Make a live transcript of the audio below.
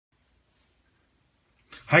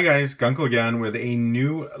Hi guys, Gunkle again with a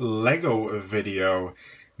new Lego video.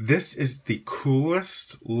 This is the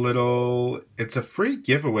coolest little, it's a free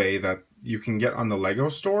giveaway that you can get on the Lego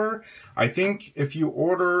store. I think if you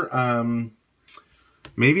order,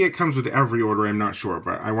 maybe it comes with every order, I'm not sure,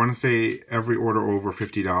 but I want to say every order over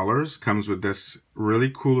 $50 comes with this really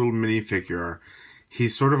cool little minifigure.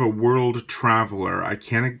 He's sort of a world traveler. I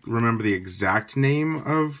can't remember the exact name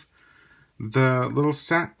of the little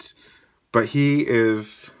set, but he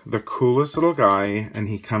is the coolest little guy, and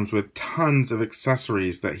he comes with tons of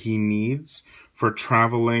accessories that he needs for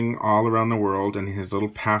traveling all around the world, and his little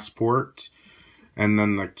passport. And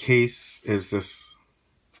then the case is this.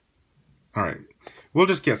 Alright, we'll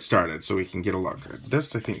just get started so we can get a look.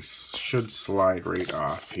 This, I think, should slide right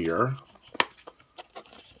off here.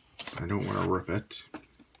 I don't want to rip it.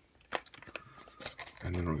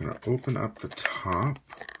 And then we're going to open up the top.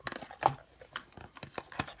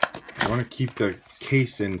 I want to keep the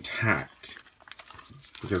case intact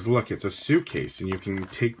because look, it's a suitcase and you can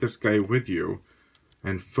take this guy with you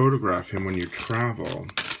and photograph him when you travel.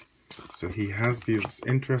 So he has these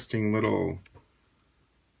interesting little,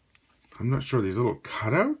 I'm not sure, these little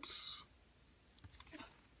cutouts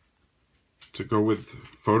to go with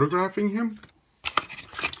photographing him.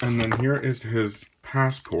 And then here is his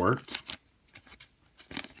passport,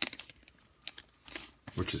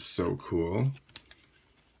 which is so cool.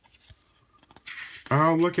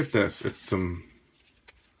 Oh, look at this. It's some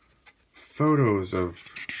photos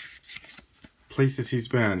of places he's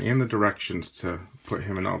been and the directions to put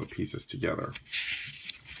him and all the pieces together.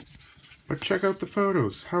 But check out the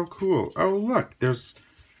photos. How cool. Oh, look. Looks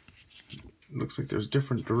like there's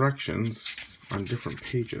different directions on different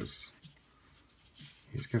pages.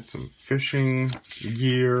 He's got some fishing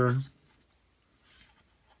gear.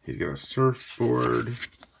 He's got a surfboard.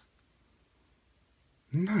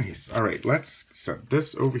 Nice. All right, let's set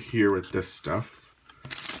this over here with this stuff.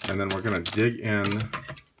 And then we're going to dig in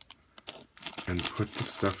and put the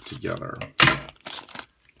stuff together.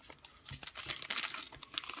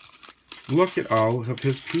 Look at all of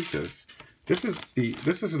his pieces. This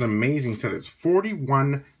is an amazing set. It's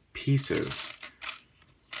 41 pieces.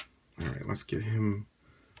 All right, let's get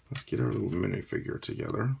our little minifigure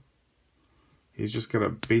together. He's just got a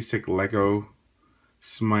basic Lego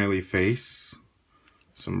smiley face.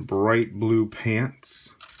 Some bright blue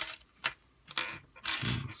pants.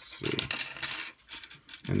 Let's see.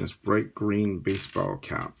 And this bright green baseball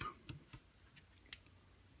cap.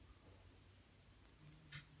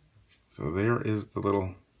 So there is the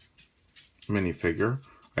little minifigure.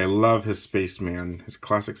 I love his spaceman, his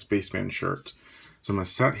classic spaceman shirt. So I'm going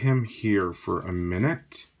to set him here for a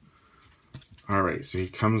minute. Alright, so he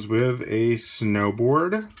comes with a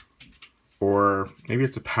snowboard. Or maybe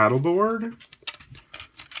it's a paddleboard.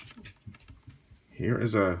 Here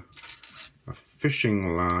is a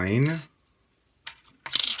fishing line.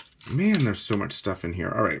 Man, there's so much stuff in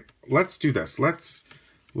here. All right, let's do this. Let's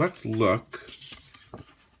look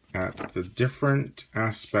at the different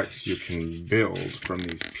aspects you can build from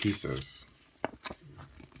these pieces.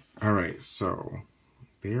 All right, so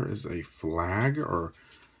there is a flag, or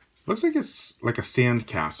looks like it's like a sand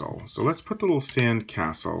castle. So let's put the little sand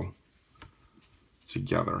castle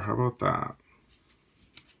together. How about that?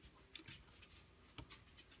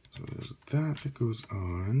 So there's that goes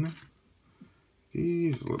on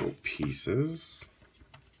these little pieces.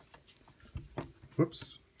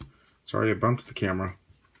 Whoops. Sorry, I bumped the camera.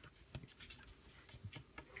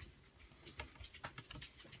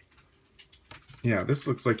 Yeah, this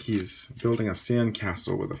looks like he's building a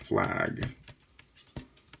sandcastle with a flag.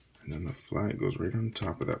 And then the flag goes right on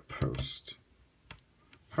top of that post.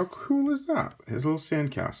 How cool is that? His little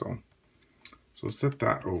sandcastle. So we'll set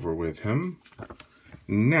that over with him.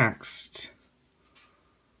 Next,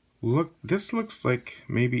 look, this looks like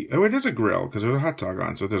maybe, oh, it is a grill because there's a hot dog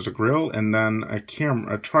on. So there's a grill and then a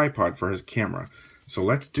tripod for his camera. So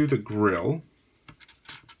let's do the grill.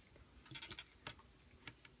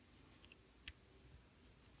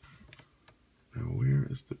 Now where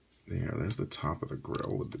is there's the top of the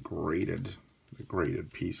grill with the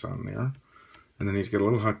grated piece on there. And then he's got a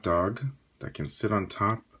little hot dog that can sit on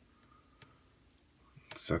top.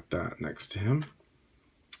 Set that next to him.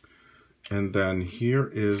 And then here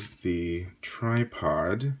is the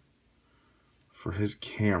tripod for his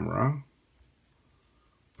camera.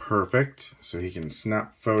 Perfect. So he can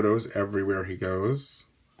snap photos everywhere he goes.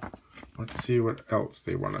 Let's see what else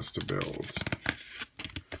they want us to build.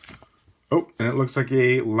 Oh, and it looks like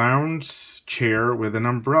a lounge chair with an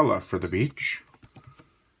umbrella for the beach.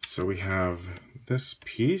 So we have this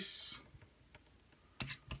piece.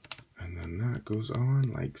 And then that goes on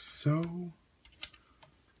like so.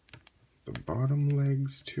 bottom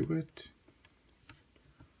legs to it.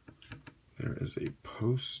 There is a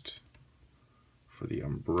post for the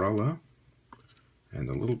umbrella and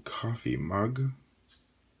a little coffee mug.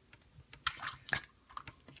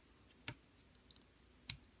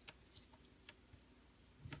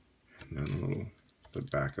 And then the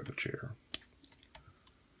back of the chair.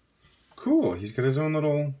 Cool, he's got his own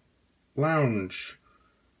little lounge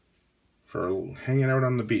for hanging out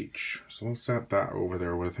on the beach. So we'll set that over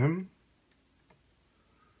there with him.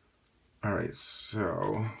 Alright,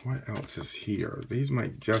 so what else is here? These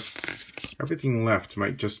might just, everything left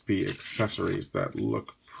might just be accessories that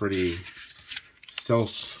look pretty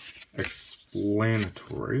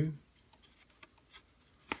self-explanatory.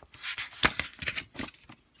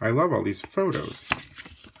 I love all these photos.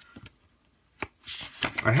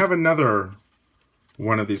 I have another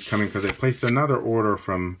one of these coming because I placed another order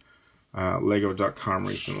from Lego.com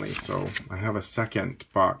recently, so I have a second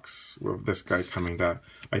box of this guy coming that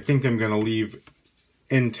I think I'm going to leave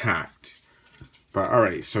intact. But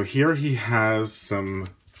alright, so here he has some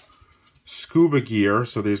scuba gear.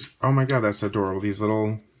 So these, oh my god, that's adorable. These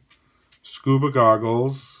little scuba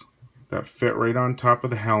goggles that fit right on top of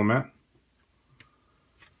the helmet.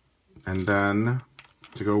 And then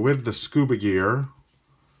to go with the scuba gear,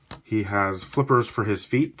 he has flippers for his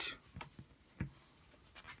feet.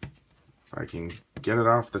 If I can get it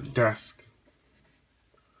off the desk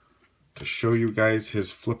to show you guys his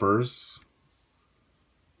flippers.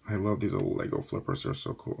 I love these little Lego flippers, they're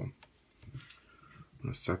so cool. I'm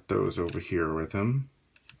going to set those over here with him.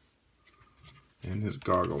 And his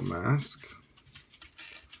goggle mask.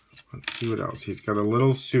 Let's see what else. He's got a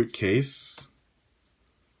little suitcase.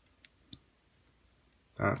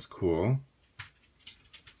 That's cool.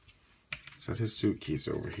 Set his suitcase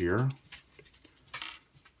over here.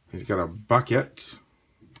 He's got a bucket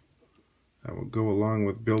that will go along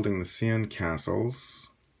with building the sand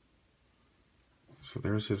castles. So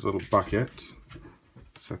there's his little bucket.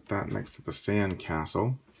 Set that next to the sand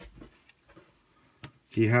castle.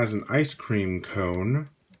 He has an ice cream cone.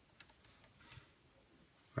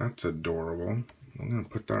 That's adorable. I'm going to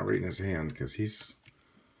put that right in his hand because he's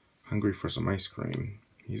hungry for some ice cream.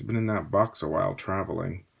 He's been in that box a while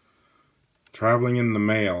traveling. Traveling in the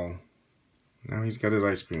mail. Now he's got his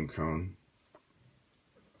ice cream cone.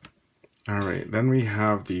 Alright, then we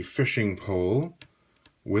have the fishing pole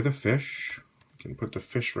with a fish. You can put the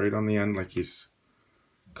fish right on the end like he's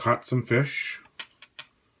caught some fish.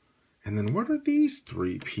 And then what are these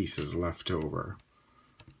three pieces left over?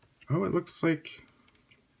 Oh, it looks like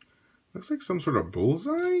some sort of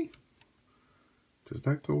bullseye? Does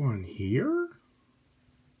that go on here?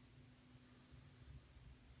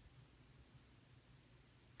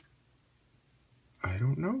 I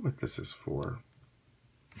don't know what this is for.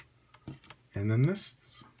 And then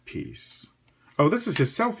this piece. Oh, this is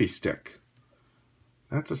his selfie stick.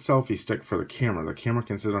 That's a selfie stick for the camera. The camera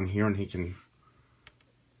can sit on here and he can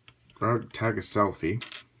tag a selfie.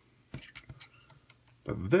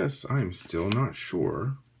 But this, I'm still not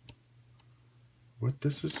sure what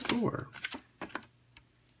this is for.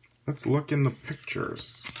 Let's look in the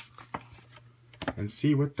pictures and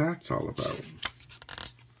see what that's all about.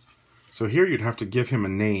 So here you'd have to give him a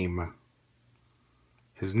name.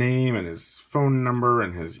 His name and his phone number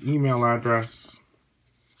and his email address.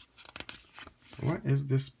 What is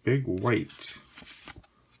this big white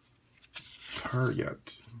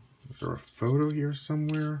target? Is there a photo here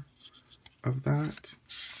somewhere of that?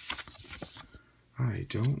 I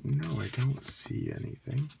don't know. I don't see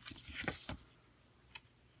anything.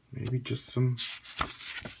 Maybe just some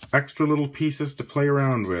extra little pieces to play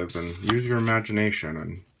around with and use your imagination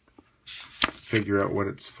and figure out what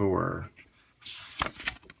it's for.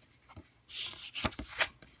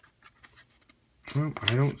 Well,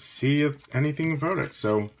 I don't see anything about it,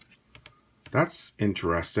 so that's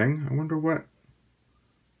interesting. I wonder what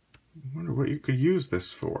you could use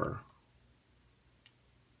this for.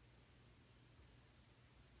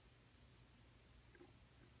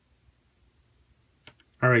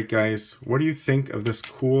 Alright guys, what do you think of this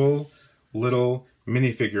cool little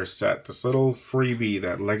minifigure set? This little freebie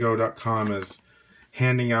that Lego.com is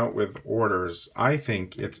handing out with orders. I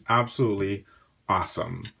think it's absolutely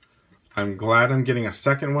awesome. I'm glad I'm getting a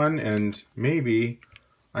second one, and maybe,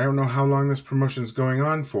 I don't know how long this promotion's going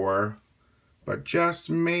on for, but just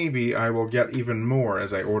maybe I will get even more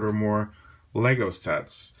as I order more Lego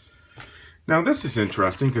sets. Now this is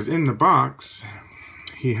interesting because in the box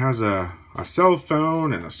he has a cell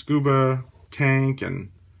phone and a scuba tank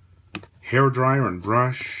and hair dryer and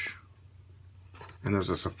brush, and there's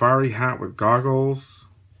a safari hat with goggles.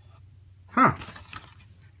 Huh.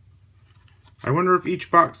 I wonder if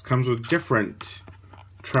each box comes with different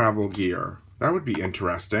travel gear. That would be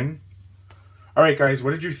interesting. Alright guys,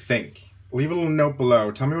 what did you think? Leave a little note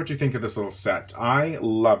below. Tell me what you think of this little set. I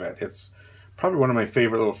love it. It's probably one of my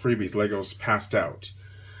favorite little freebies Legos passed out.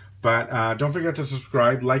 But don't forget to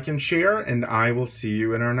subscribe, like, and share, and I will see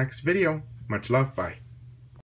you in our next video. Much love. Bye.